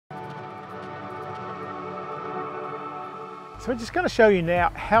So we're just going to show you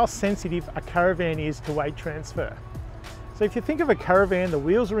now how sensitive a caravan is to weight transfer. So if you think of a caravan, the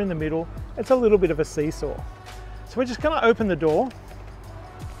wheels are in the middle, it's a little bit of a seesaw. So we're just going to open the door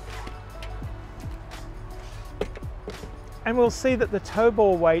and we'll see that the tow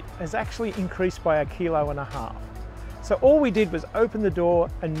ball weight has actually increased by 1.5 kilos. So all we did was open the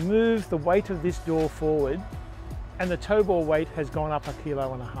door and move the weight of this door forward, and the tow ball weight has gone up 1.5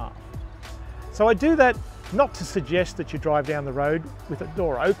 kilos. So I do that not to suggest that you drive down the road with the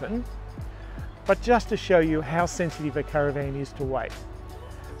door open, but just to show you how sensitive a caravan is to weight.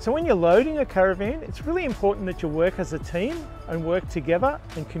 So when you're loading a caravan, it's really important that you work as a team and work together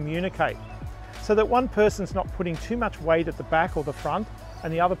and communicate, so that one person's not putting too much weight at the back or the front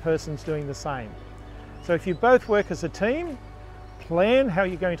and the other person's doing the same. So if you both work as a team, plan how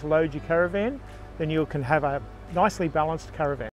you're going to load your caravan, then you can have a nicely balanced caravan.